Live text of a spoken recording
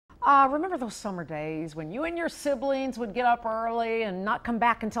Remember those summer days when you and your siblings would get up early and not come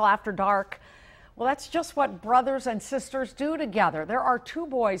back until after dark? Well, that's just what brothers and sisters do together. There are two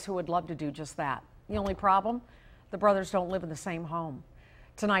boys who would love to do just that. The only problem? The brothers don't live in the same home.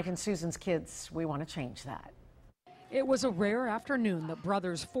 Tonight in Susan's Kids, we want to change that. It was a rare afternoon that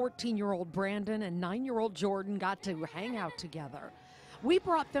brothers 14-year-old Brandon and 9-year-old Jordan got to hang out together. We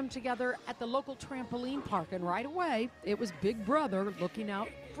brought them together at the local trampoline park, and right away, it was Big Brother looking out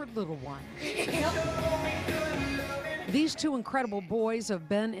for little one. These two incredible boys have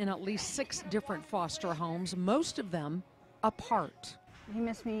been in at least 6 different foster homes, most of them apart. He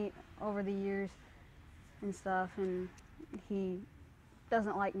missed me over the years and stuff, and he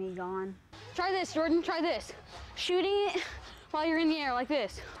doesn't like me gone. Try this, Jordan, try this. Shooting it while you're in the air like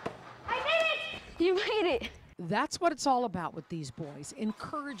this. I did it! You made it! That's what it's all about with these boys,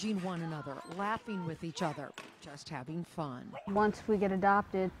 encouraging one another, laughing with each other, just having fun. Once we get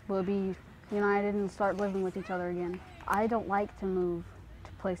adopted, we'll be united and start living with each other again. I don't like to move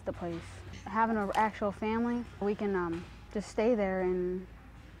to place. Having an actual family, we can just stay there and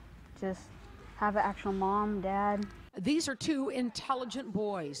just have an actual mom, dad. These are two intelligent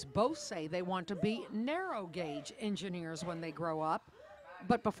boys. Both say they want to be narrow gauge engineers when they grow up.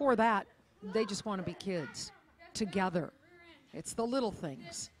 But before that, they just want to be kids together. It's the little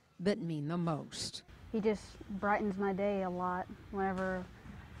things that mean the most. He just brightens my day a lot.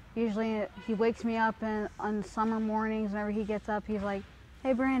 Usually he wakes me up on summer mornings. Whenever he gets up, he's like,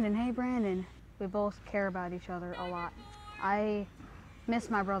 hey Brandon, hey Brandon. We both care about each other a lot. I miss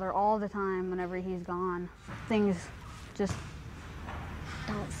my brother all the time whenever he's gone. Things just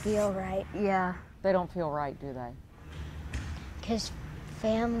don't feel right. Yeah. They don't feel right, do they? Because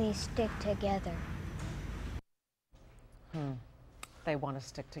families stick together. They want to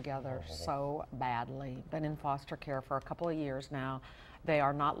stick together so badly. Been in foster care for a couple of years now. They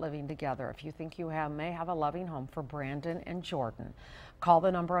are not living together. If you think you may have a loving home for Brandon and Jordan, call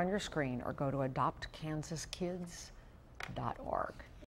the number on your screen or go to adoptkansaskids.org.